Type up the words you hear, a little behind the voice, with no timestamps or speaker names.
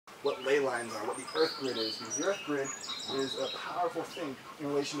what ley lines are, what the Earth grid is, because the Earth grid is a powerful thing in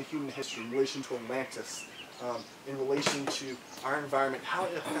relation to human history, in relation to Atlantis, in relation to our environment, how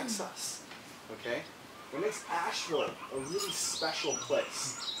it affects us, okay? What makes Asheville a really special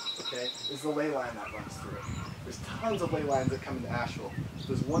place, okay, is the ley line that runs through it. There's tons of ley lines that come into Asheville.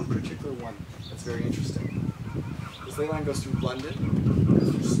 There's one particular one that's very interesting. This ley line goes through London, goes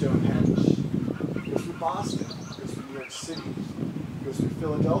through Stonehenge, goes through Boston, goes through New York City, goes through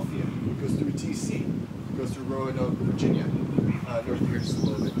Philadelphia, goes through DC, goes through Roanoke, Virginia, north here just a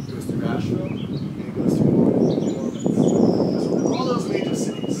little bit, goes through Asheville, and it goes through New Orleans. So all those major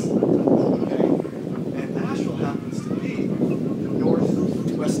cities, okay? And Asheville happens to be the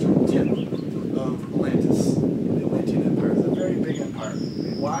northwestern tip of Atlantis, the Atlantean Empire. It's a very big empire.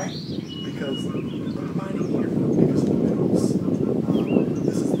 Why? Because of the mining here, because of the minerals.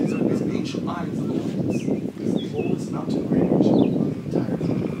 These are ancient mines of the Atlantis. It's the oldest mountain range on the entire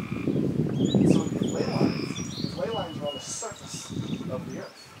planet. And so these ley lines are on the surface of the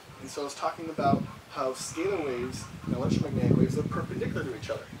Earth. And so I was talking about how scalar waves and electromagnetic waves are perpendicular to each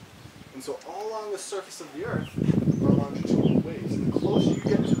other. And so all along the surface of the Earth are longitudinal waves. And the closer you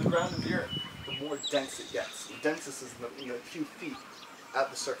get to the ground of the Earth, the more dense it gets. The densest is in a few feet at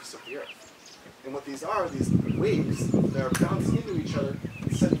the surface of the Earth. And what these waves that are bouncing into each other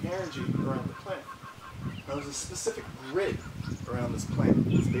and sending energy around the planet. Now there's a specific grid around this planet.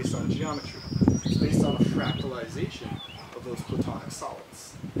 It's based on geometry. It's based on a fractalization of those platonic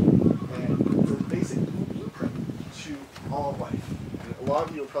solids. And the basic blueprint to all of life. And a lot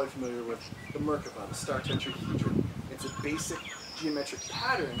of you are probably familiar with the Merkaba, the star tetrahedron. It's a basic geometric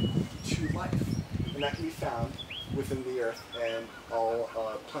pattern to life. And that can be found within the Earth and all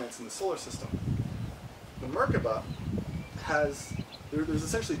planets in the solar system. The Merkaba has, there's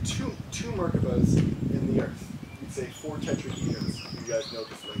essentially two Merkabas in the Earth. You'd say 4 tetrahedrons. You guys know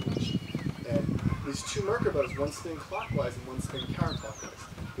this language. And these two Merkabas, one spinning clockwise and one spinning counterclockwise.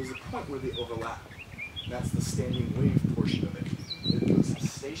 There's a point where they overlap. And that's the standing wave portion of it. It goes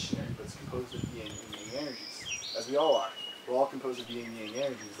stationary, but it's composed of yin and yang energies, as we all are. We're all composed of yin and yang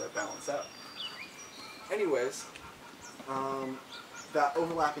energies that balance out. Anyways, that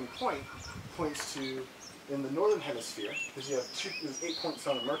overlapping point points to, in the northern hemisphere, because you have there's 8 points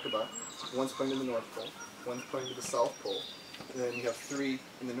on a Merkaba, one's pointing to the North Pole, one's pointing to the South Pole, and then you have 3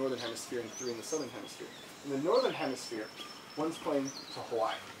 in the northern hemisphere and 3 in the southern hemisphere. In the northern hemisphere, one's pointing to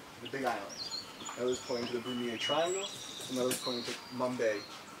Hawaii, the Big Island. Another's pointing to the Bermuda Triangle, another's pointing to Mumbai,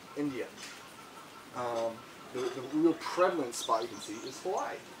 India. The real prevalent spot you can see is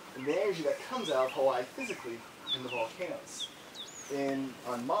Hawaii, and the energy that comes out of Hawaii physically in the volcanoes.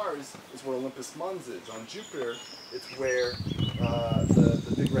 On Mars is where Olympus Mons is. On Jupiter, it's where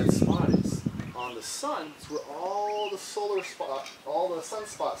the big red spot is. On the Sun, it's where all the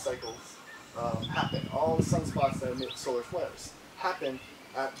sunspot cycles happen. All the sunspots that emit solar flares happen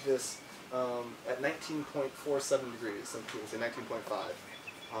at this at 19.47 degrees. Some people say 19.5.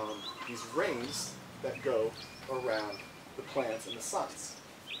 These rings that go around the planets and the suns.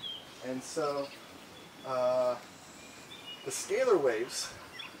 And so the scalar waves,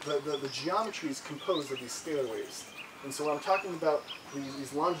 the geometry is composed of these scalar waves. And so when I'm talking about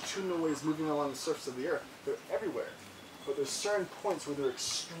these longitudinal waves moving along the surface of the Earth, they're everywhere. But there's certain points where they're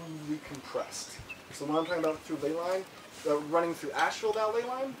extremely compressed. So when I'm talking about through ley line, running through Asheville, that ley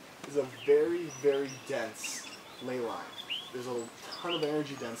line is a very, very dense ley line. There's a ton of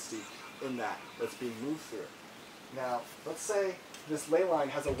energy density in that's being moved through it. Now, let's say this ley line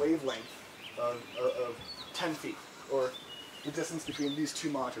has a wavelength of 10 feet, or the distance between these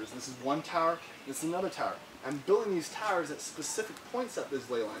two monitors. This is one tower, this is another tower. I'm building these towers at specific points at these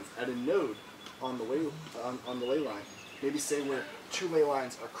ley lines, at a node on the ley line. Maybe say where 2 ley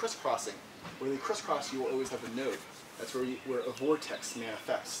lines are crisscrossing. Where they crisscross, you will always have a node. That's where a vortex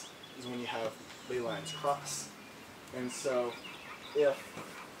manifests, is when you have ley lines cross. And so, if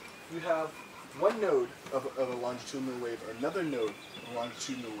you have one node of a longitudinal wave or another node of a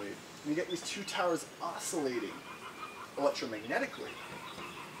longitudinal wave, and you get these 2 towers oscillating electromagnetically,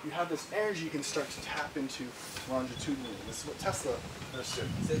 you have this energy you can start to tap into longitudinally. This is what Tesla understood.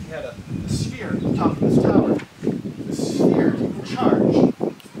 He said if you had a sphere on top of this tower, the sphere can charge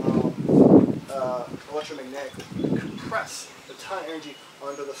electromagnetically. You can compress a ton of energy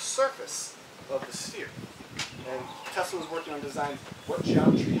onto the surface of the sphere. And Tesla was working on designing what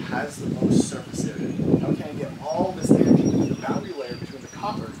geometry has the most surface area. How can I get all this energy into the boundary layer between the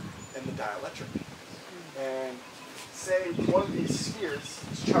copper and the dielectric? And say one of these spheres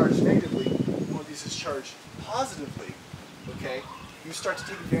is charged negatively, one of these is charged positively, okay? You start to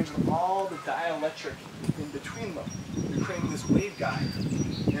take advantage of all the dielectric in between them. You're creating this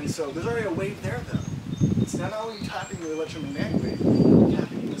waveguide. And so there's already a wave there, though. It's not only tapping the electromagnetic wave, you're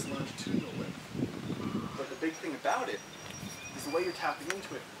tapping this longitudinal wave. But the big thing about it is the way you're tapping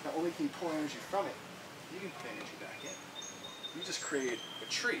into it, not only can you pull energy from it, you can put energy back in. You just create a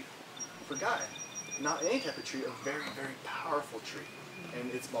tree for Gaia. Not any type of tree, a very, very powerful tree.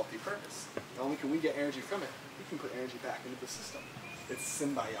 And it's multi-purpose. Not only can we get energy from it, we can put energy back into the system. It's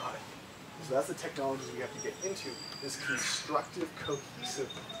symbiotic. So that's the technologies we have to get into, is constructive, cohesive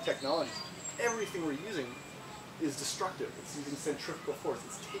technologies. Everything we're using is destructive. It's using centrifugal force.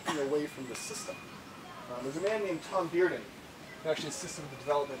 It's taking away from the system. There's a man named Tom Bearden, who actually assisted with the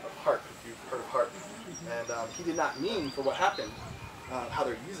development of HARP, if you've heard of HARP. And he did not mean for what happened, how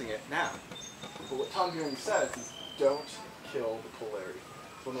they're using it now. But what Tom Bearden says is, don't kill the polarity.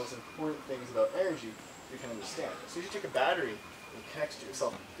 It's one of the most important things about energy you can understand. So if you take a battery and connect to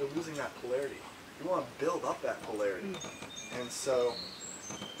yourself, you're losing that polarity. You want to build up that polarity. And so,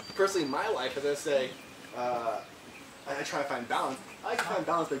 personally in my life, as I say, I try to find balance. I can find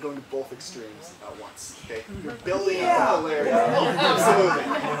balance by going to both extremes at once. Okay, you're building up polarity, absolutely,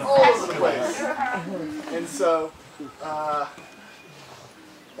 all over the place. And so,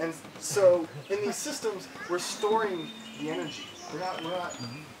 in these systems, we're storing the energy.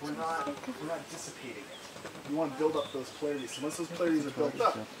 We're not dissipating it. You want to build up those polarities. So once those polarities are built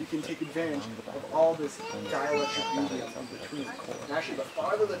up, you can take advantage of all this dielectric medium in between. And actually, the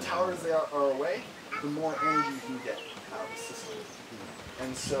farther the towers they are away, the more energy you can get out of the system.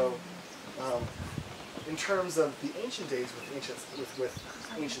 And so, in terms of the ancient days with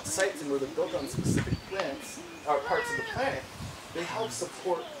ancient sites and where they're built on specific planets, or parts of the planet, they help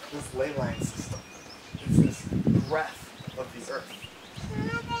support this ley line system. It's this breath of the Earth.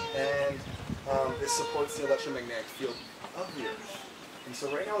 And it supports the electromagnetic field of the Earth. And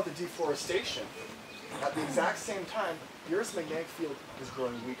so right now with the deforestation, at the exact same time, the Earth's magnetic field is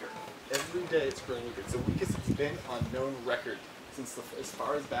growing weaker. Every day it's growing weaker. It's the weakest it's been on known record since as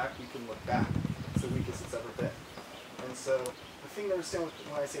far as back we can look back. It's the weakest it's ever been. And so the thing to understand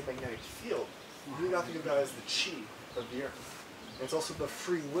when I say magnetic field, you really got to think about it as the chi of the Earth. And it's also the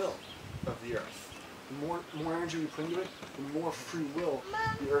free will of the Earth. The more energy we put into it, the more free will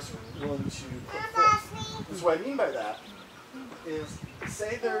the Earth's willing to put forth. And so what I mean by that is,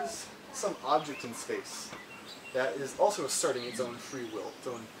 say there's some object in space that is also asserting its own free will, its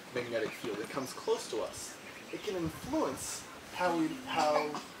own magnetic field. It comes close to us. It can influence how the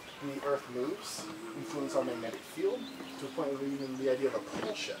Earth moves, influence our magnetic field, to a point where even the idea of a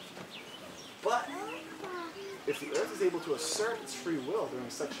pole shift. But if the Earth is able to assert its free will during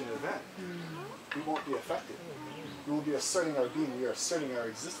such an event, we won't be affected. We will be asserting our being. We are asserting our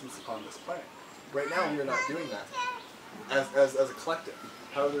existence upon this planet. Right now, we are not doing that as a collective.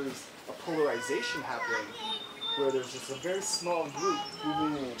 However, there's a polarization happening where there's just a very small group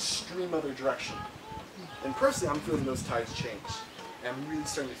moving in an extreme other direction. And personally, I'm feeling those tides change. And I'm really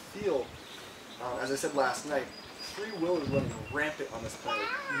starting to feel, as I said last night, free will is running rampant on this planet,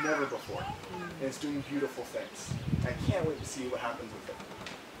 never before. And it's doing beautiful things. I can't wait to see what happens with it.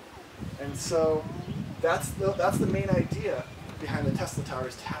 And so that's the main idea behind the Tesla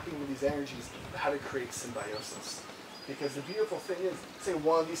towers, tapping into these energies, how to create symbiosis. Because the beautiful thing is, say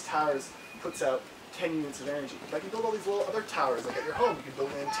one of these towers puts out 10 units of energy. If I can build all these little other towers, like at your home, you can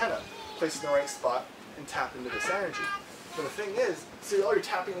build an antenna, place it in the right spot, and tap into this energy. But the thing is, so you're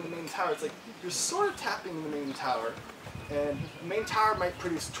tapping into the main tower, it's like, you're sort of tapping into the main tower, and the main tower might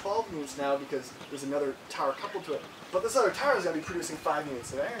produce 12 units now because there's another tower coupled to it, but this other tower is going to be producing 5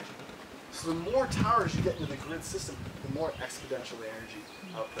 units of energy. So the more towers you get into the grid system, the more exponential energy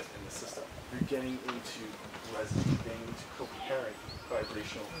output in the system. You're getting into resonance, you're getting into coherent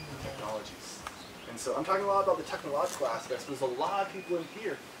vibrational technologies. And so I'm talking a lot about the technological aspects, but there's a lot of people in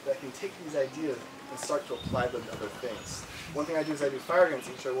here that can take these ideas and start to apply them to other things. One thing I do is I do fire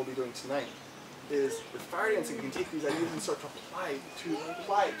dancing, which I will be doing tonight, is with fire dancing you can take these ideas and start to apply it to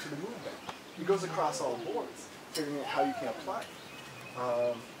the movement. It goes across all boards, figuring out how you can apply it.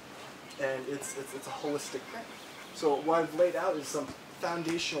 And it's a holistic thing. So what I've laid out is some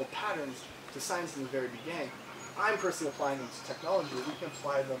foundational patterns to science in the very beginning. I'm personally applying them to technology, but we can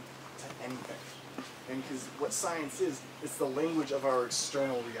apply them to anything. And because what science is, it's the language of our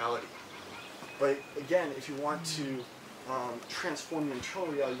external reality. But again, if you want to transform your internal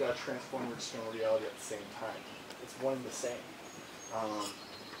reality, you've got to transform your external reality at the same time. It's one and the same.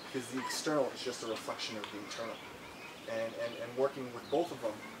 Because the external is just a reflection of the internal. And working with both of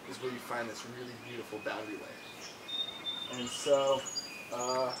them is where you find this really beautiful boundary layer. And so,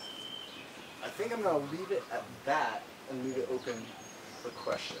 I think I'm going to leave it at that and leave it open for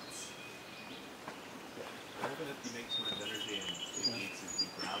questions. Even if you make too much energy and it needs to be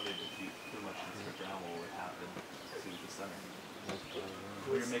grounded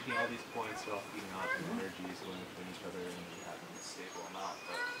you're making all these points all feeding off and energies going within each other and you have a stable amount,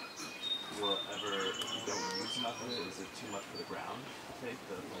 but if you don't use enough of it, is it too much for the ground to take,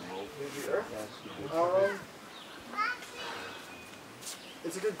 the low? The Earth?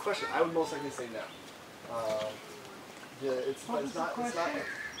 It's a good question. I would most likely say no. Yeah, it's not.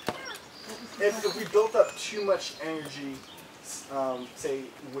 If we built up too much energy, say,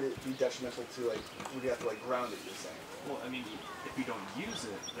 would it be detrimental to would you have to ground it? You're saying? Well, I mean, if you don't use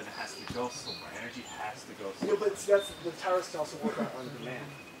it, then it has to go somewhere. Energy has to go somewhere. Yeah, but that's the towers can also work on demand.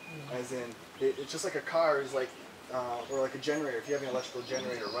 As in, it's just like a car is or like a generator. If you have an electrical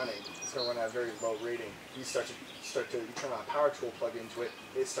generator running, it's going to run at a very low rating. You you turn on a power tool, plug into it,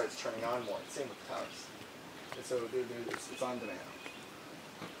 it starts turning on more. Same with the towers. And so it's on demand.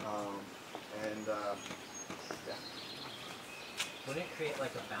 Yeah. Wouldn't it create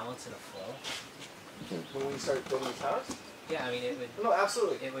like a balance and a flow? When we start building the towers? Yeah, I mean it would. No,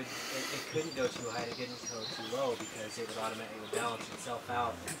 absolutely. It couldn't go too high. It couldn't go too low because it would automatically balance itself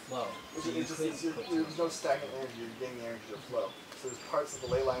out and flow. So there's no stagnant energy. You're getting the energy to flow. So there's parts of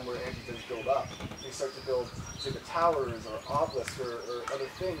the ley line where energy does build up. You start to build, say, the towers or obelisks or other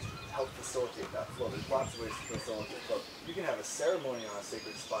things to help facilitate that flow. There's lots of ways to facilitate flow. You can have a ceremony on a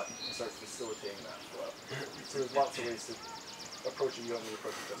sacred spot and start facilitating that flow. So there's lots of ways to approach it. You don't need to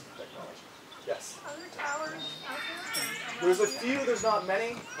approach it just with technology. Yes? Are there towers out there? There's a few, there's not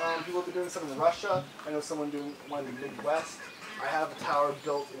many. People have been doing some in Russia. I know someone doing one in the Midwest. I have a tower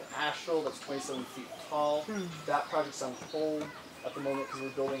built in Asheville that's 27 feet tall. That project's on hold at the moment because we're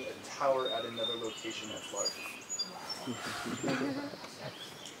building a tower at another location that's larger.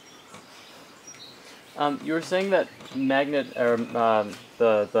 You were saying that magnet, or in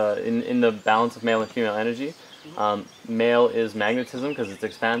the balance of male and female energy, male is magnetism because it's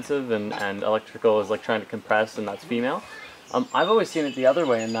expansive, and electrical is like trying to compress, and that's female. I've always seen it the other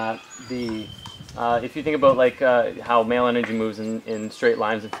way in that if you think about how male energy moves in straight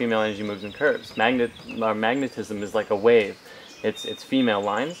lines and female energy moves in curves, magnetism is like a wave. It's female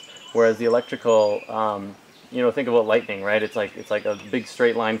lines, whereas the electrical, think about lightning, right? It's like a big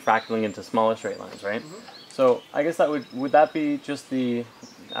straight line fractaling into smaller straight lines, right? So I guess that would that be just the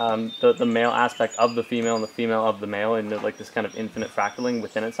male aspect of the female and the female of the male in like this kind of infinite fractaling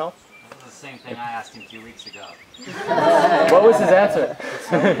within itself? That's the same thing I asked him 2 weeks ago. What was his answer?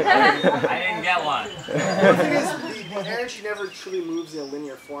 I didn't get one. The thing is, the energy never truly moves in a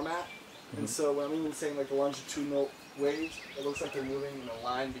linear format. And so when I'm even saying the longitudinal waves, it looks like they're moving in a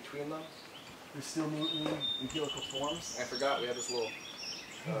line between them. They're still moving in helical forms. I forgot we had this little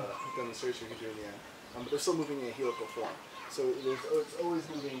demonstration we could do in the end. But they're still moving in a helical form. So it's always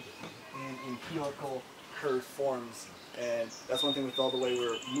moving in helical curved forms. And that's one thing with all the way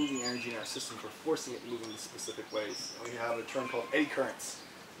we're moving energy in our systems. We're forcing it to move in specific ways. And we have a term called eddy currents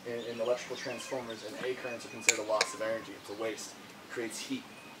in electrical transformers. And eddy currents are considered a loss of energy. It's a waste. It creates heat.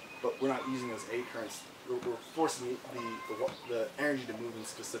 But we're not using those eddy currents. We're forcing the energy to move in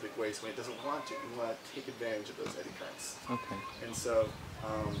specific ways when it doesn't want to. We want to take advantage of those eddy currents. Okay. And so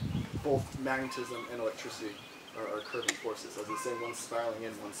both magnetism and electricity are curving forces. As I say, one's spiraling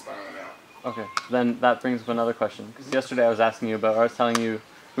in, one's spiraling out. Okay. Then that brings up another question. Because yesterday I was asking you about, or I was telling you,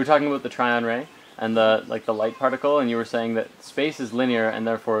 we were talking about the trion ray and the light particle, and you were saying that space is linear and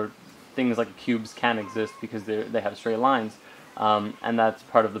therefore things like cubes can exist because they have straight lines. And that's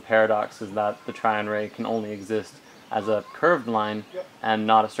part of the paradox, is that the trion ray can only exist as a curved line and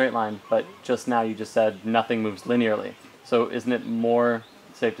not a straight line, but just now you just said nothing moves linearly. So isn't it more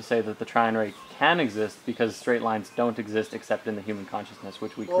safe to say that the trion ray can exist because straight lines don't exist except in the human consciousness,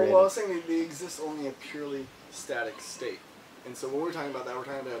 which we created? Well, I was saying they exist only in a purely static state. And so when we're talking about that, we're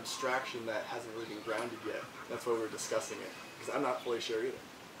talking about abstraction that hasn't really been grounded yet. That's why we're discussing it, because I'm not fully sure either.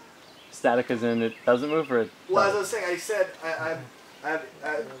 Static as in it doesn't move, or it Well, as does? I was saying, I said,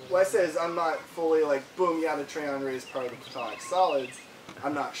 what I said is I'm not fully boom, yeah, the trion ray is part of the platonic solids.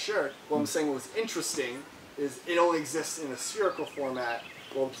 I'm not sure. What I'm saying, what was interesting is it only exists in a spherical format,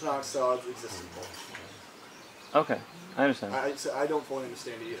 while the platonic solids exist in both. Okay, I understand. I don't fully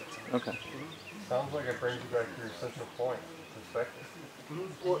understand it either. Okay. Sounds like it brings you back to your central point, perspective.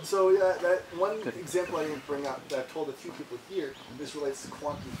 Well, so yeah, that one example I didn't bring up that I've told a few people here, this relates to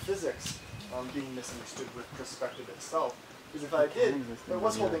quantum physics being misunderstood with perspective itself. Because if I did, I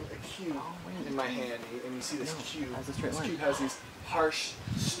was holding a cube in my hand, and you see this cube. This cube has these harsh,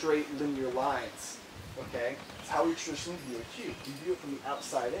 straight, linear lines. Okay? It's how we traditionally view a cube. You view it from the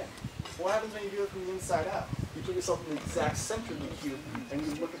outside in. What happens when you view it from the inside out? You put yourself in the exact center of the cube, and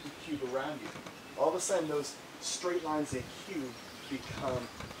you look at the cube around you. All of a sudden, those straight lines in a cube become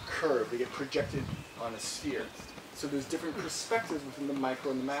curved. They get projected on a sphere. So there's different perspectives within the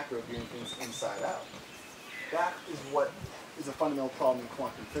micro and the macro viewing things inside out. That is what is a fundamental problem in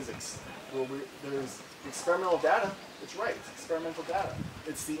quantum physics. Where there's experimental data, it's right, it's experimental data.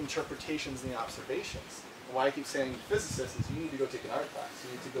 It's the interpretations and the observations. And why I keep saying physicists is you need to go take an art class.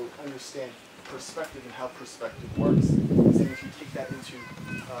 You need to go understand perspective and how perspective works. And if you take that into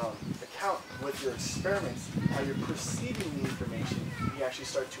account with your experiments, how you're perceiving the information, you actually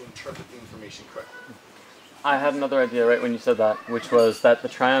start to interpret the information correctly. I had another idea right when you said that, which was that the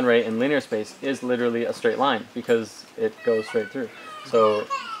tryon ray in linear space is literally a straight line because it goes straight through. So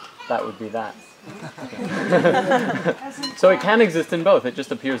that would be that. So it can exist in both, it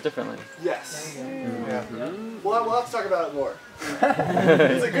just appears differently. Yes. Yeah. We'll have to talk about it more.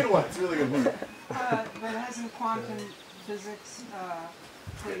 It's a good one, it's a really good one. But hasn't quantum physics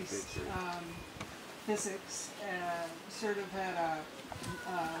placed physics sort of at a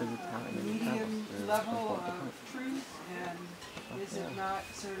medium level of truth, and is it not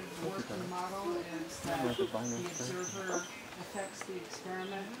sort of the working model is that the observer affects the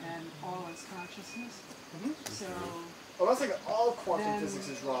experiment and all is consciousness? So I'm not saying all quantum physics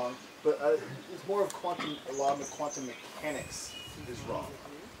is wrong, but it's more of a lot of quantum mechanics is wrong.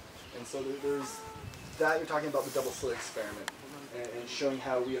 And so there's that you're talking about the double slit experiment and showing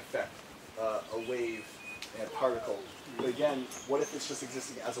how we affect a wave and a particle. But again, what if it's just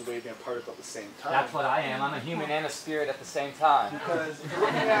existing as a wave and a particle at the same time? That's what I am. I'm a human and a spirit at the same time. Because if you're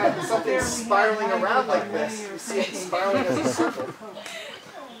looking at something spiraling around like this, you see it spiraling as a circle.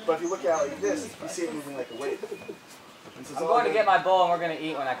 But if you look at it like this, you see it moving like a wave. And so I'm going to get my bowl and we're going to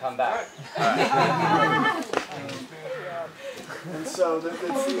eat when I come back. And so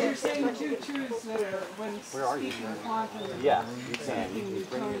you're saying two truths that are, when speaking quantum, speaking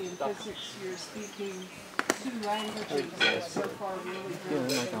Newtonian physics, you're speaking two languages that so far really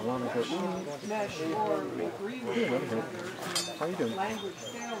don't mesh or agree with each other, and language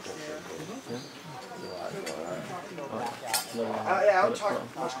fails there. I would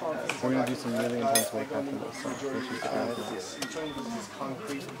talk much more. We're going to do some really intense work after this. Newtonian physics is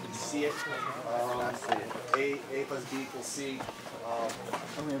concrete, you can see it. A plus B equals C.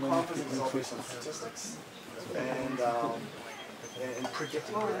 Quantum physics is all based on statistics and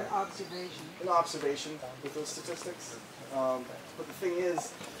predicting. Or an observation. An observation with those statistics. But the thing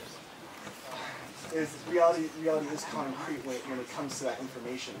is reality is concrete when it comes to that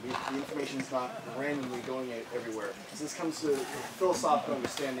information. The information is not randomly going everywhere. So this comes to philosophical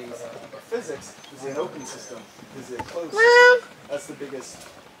understandings of physics. Is it an open system? Is it a closed system? That's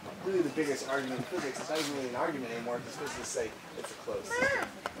really the biggest argument in physics. It's not even really an argument anymore because physicists say it's a closed system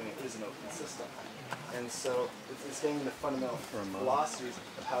and it is an open system. And so it's getting into fundamental philosophies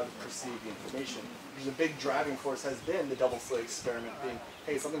of how to perceive the information. Because the big driving force has been the double slit experiment being,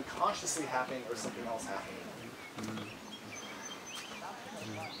 hey, something consciously happening or something else happening.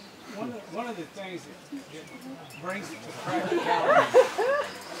 One of the things that brings it to practicality,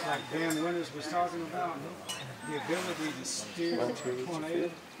 like Dan Winters was talking about, the ability to steer a tornado,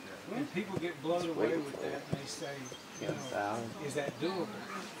 when people get blown away with that, they say, you know, is that doable?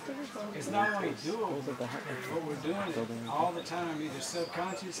 It's not only doable, but we're doing it all the time, either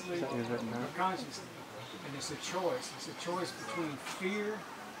subconsciously or consciously. And it's a choice. It's a choice between fear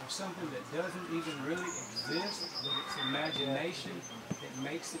of something that doesn't even really exist, but it's imagination that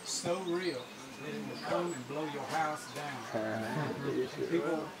makes it so real that it will come and blow your house down.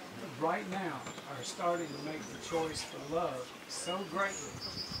 People right now are starting to make the choice for love so greatly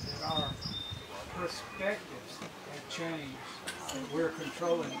that our perspectives have changed. And we're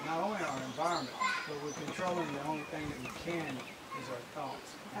controlling not only our environment, but we're controlling the only thing that we can is our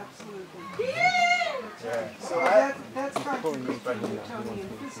thoughts. Absolutely. Yeah. So that's hard to do in Newtonian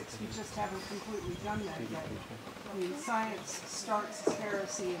physics. We just haven't completely done that yet. I mean, science starts as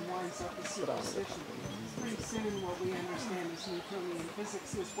heresy and winds up as superstition. Pretty soon what we understand is Newtonian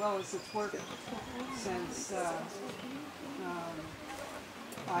physics as well as its work since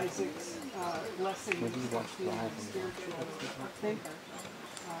Isaac's blessing of being a spiritual thinker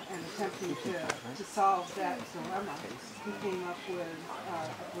and attempting to solve that dilemma. He came up with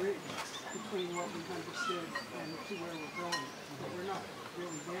a bridge between what we've understood and to where we're going. But we're not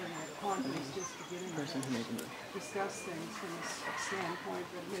really there yet. Quantum is just beginning to discuss things from a standpoint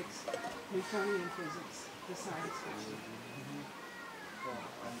that makes Newtonian physics the science fiction. Well,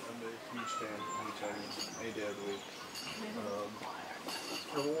 I'm a huge fan of Newtonian any day of the week.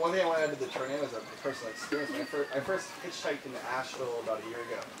 One thing I want to add to the tornado is a personal experience. I first hitchhiked into Asheville about a year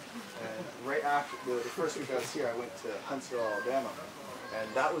ago. And right after the first week I was here, I went to Huntsville, Alabama. And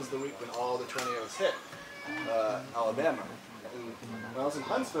that was the week when all the tornadoes hit Alabama. And when I was in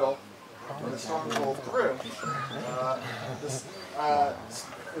Huntsville, when the storm rolled through,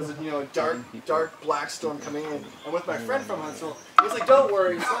 it was a dark black storm coming in. And with my friend from Huntsville, he was like, "Don't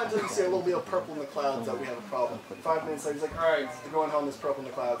worry, it's not until you see a little bit of purple in the clouds that we have a problem." 5 minutes later, he's like, "All right, we're going home. There's purple in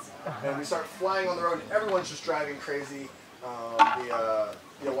the clouds." And we start flying on the road, and everyone's just driving crazy.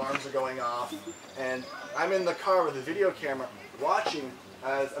 The alarms are going off, and I'm in the car with a video camera watching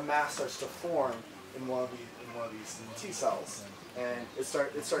as a mass starts to form in one of these T cells, and it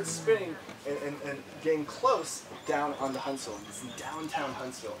starts spinning and getting close down onto Huntsville. It's in downtown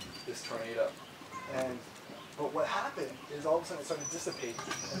Huntsville, this tornado. But what happened is all of a sudden it started to dissipate,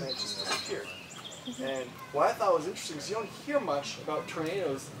 and then it just disappeared. And what I thought was interesting is you don't hear much about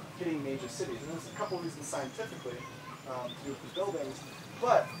tornadoes hitting major cities, and there's a couple of reasons scientifically to do with the buildings.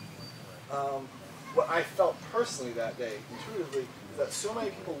 But what I felt personally that day, intuitively, is that so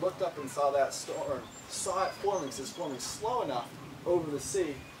many people looked up and saw that storm, saw it forming, because it's forming slow enough over the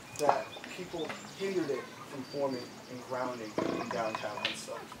city that people hindered it from forming and grounding in downtown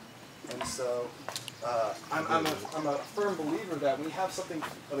Huntsville. And so I'm a firm believer that we have something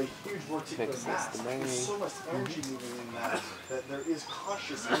of a huge vorticular mass. There's so much energy moving in that there is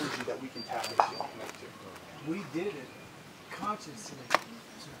conscious energy that we can tap into and connect to. We did it consciously to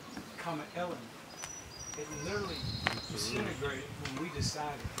comet element. It literally disintegrated when we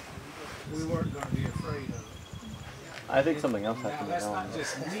decided we weren't going to be afraid of it. I think something else Now happened. that's not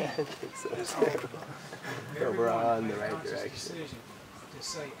just me. That's all. We're on the Everyone made a right conscious direction. decision to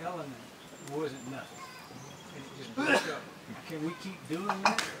say element wasn't nothing, and it just broke up. Can we keep doing that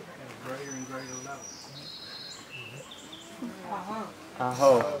at a greater and greater level?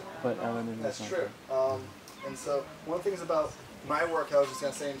 But element That's is true. And so one of the things about my work, I was just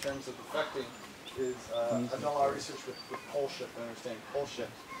going to say in terms of affecting, is I've done a lot of research with pole shift and understanding pole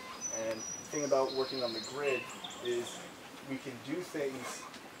shift. And the thing about working on the grid is we can do things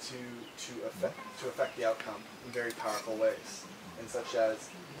to affect the outcome in very powerful ways. And such as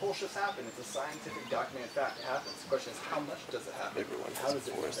pole shifts happen. It's a scientific documented fact. It happens. The question is how much does it happen? Everyone How has does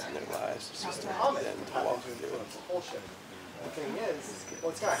a it force in their lives. It's just how for does them it to happen walk to through. influence the pole shift? The thing is,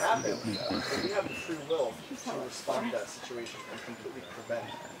 well, it's going to happen, but we have the free will to respond to that situation and completely prevent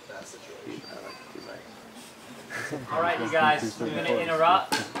that situation. All right, you guys, we're going to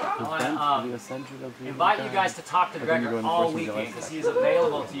interrupt. I want to invite you guys to talk to Gregor all weekend because he's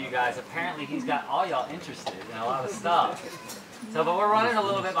available to you guys. Apparently, he's got all y'all interested in a lot of stuff. So, but we're running a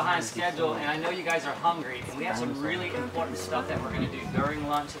little bit behind schedule, and I know you guys are hungry, and we have some really important stuff that we're going to do during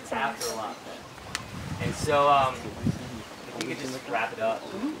lunch and after lunch. And so, if you could just wrap it up,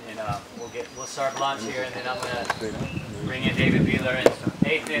 and we'll serve lunch here, and then I'm going to bring in David Beeler and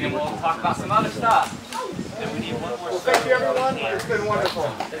Nathan, and we'll talk about some other stuff. Then we need one more. Well, thank you, everyone. It's been wonderful.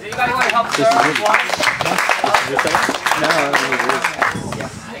 Does anybody want to help serve lunch?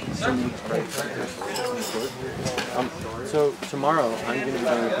 So tomorrow I'm going to be doing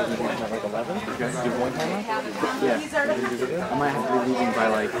a presentation at like 11. You guys do one time? Yeah. I might have to be leaving by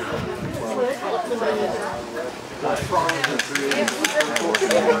like 12.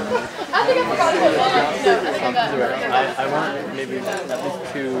 I want maybe at least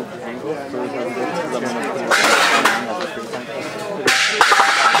 2 angles for the presentation because I'm going to put it on as a free time.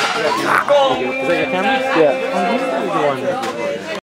 Is that your camera? Yeah.